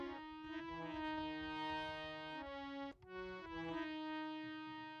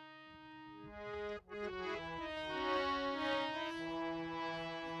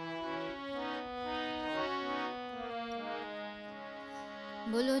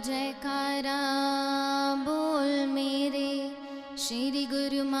बोलो जयकारा बोल मेरे श्री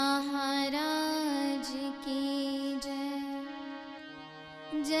गुरु महाराज की जय।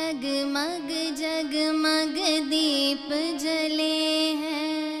 जगमग जगमग दीप जले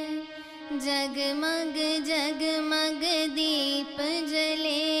हैं, जगमग जगमग दीप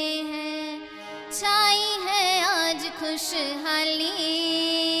जले हैं, छाई है आज खुशहाली।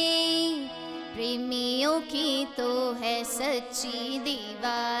 प्रेमियों की तो है सच्ची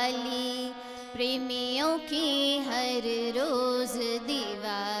दिवाली, प्रेमियों की हर रोज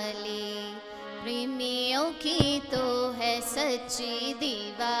दिवाली। प्रेमियों की तो है सच्ची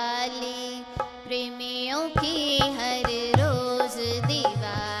दिवाली, प्रेमियों की हर रोज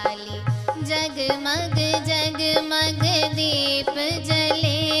दिवाली। जगमग जगमग दीप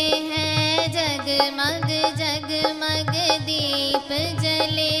जले हैं, जगमग जगमग दीप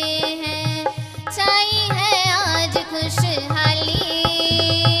जले हैं, छाई है आज खुशहाली।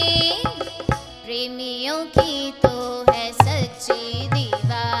 प्रेमियों की तो है सच्ची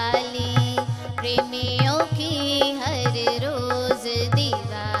दिवाली, प्रेमियों की हर रोज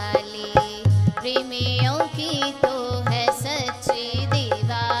दिवाली। प्रेमियों की तो है सच्ची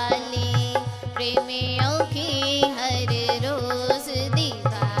दिवाली, प्रेमियों की हर रोज दिवाली।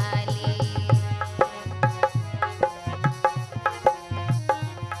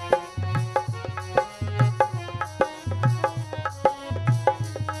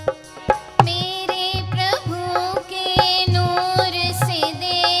 मेरे प्रभु के नूर से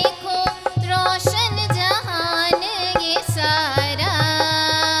देखो रोशन जहान ये सारा।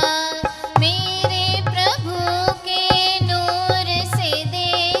 मेरे प्रभु के नूर से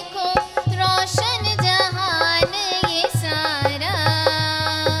देखो रोशन जहान ये सारा।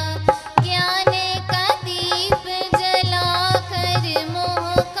 ज्ञान का दीप जलाकर मोह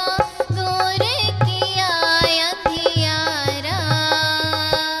का दूर किया अंधियारा।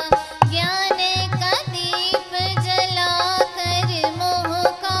 ज्ञान का दीप जलाकर मोह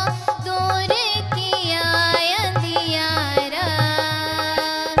का दूर किया अंधियारा।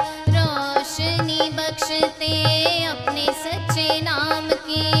 रोशनी बख्शते अपने सच्चे नाम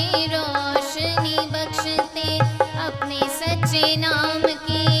की, रोशनी बख्शते अपने सच्चे नाम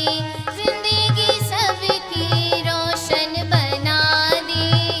की। जिंदगी सबकी रोशन बना दी,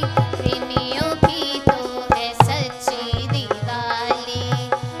 प्रेमियों की तो है सच्ची दिवाली,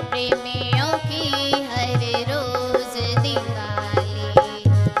 प्रेमियों की हर रोज दिवाली।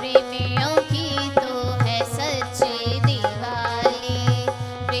 प्रेमियों की तो है सच्ची दिवाली,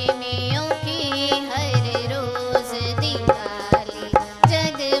 प्रेमियों की हर रोज दिवाली।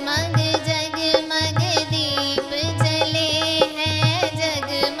 जगमग जगमग दीप जले हैं,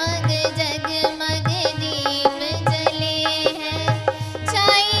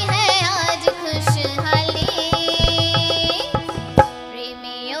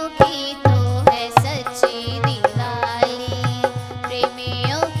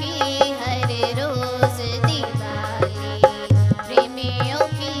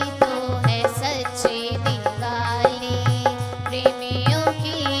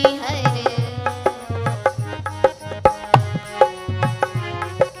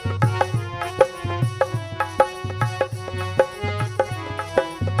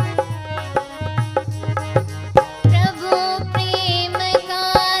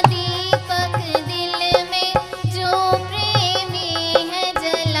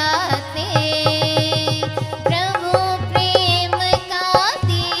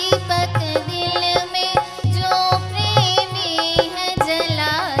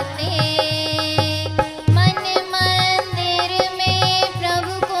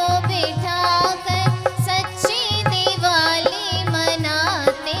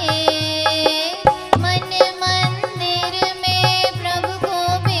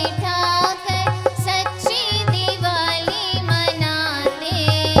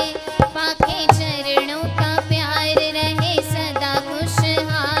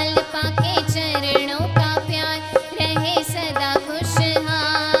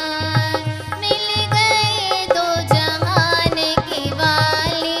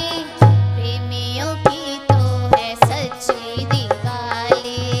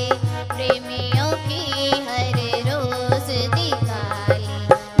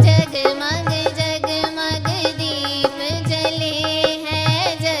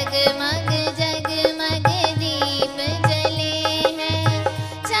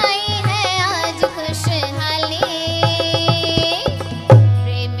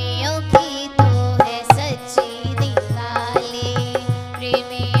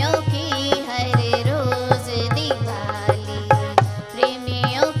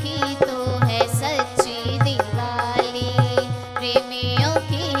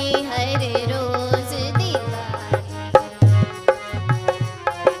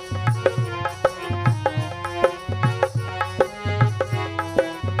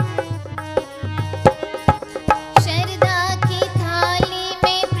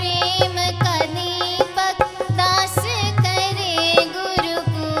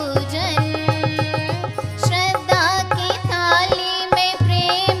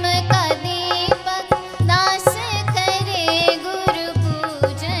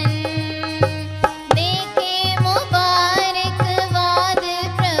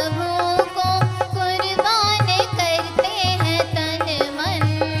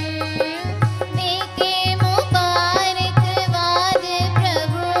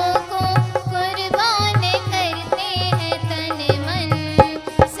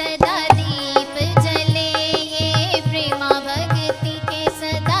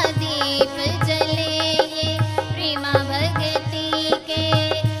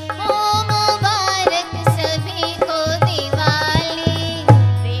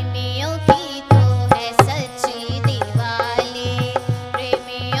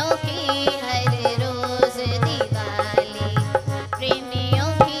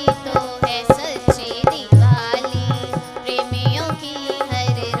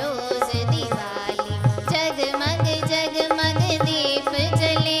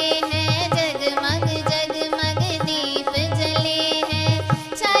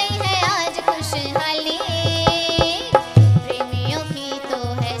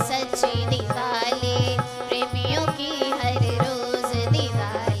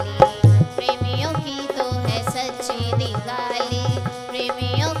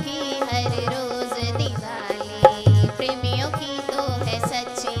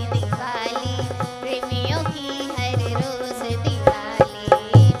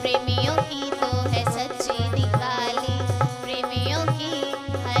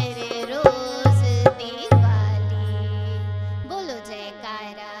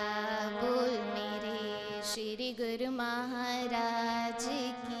 श्री गुरु महाराज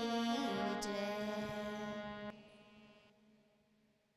की।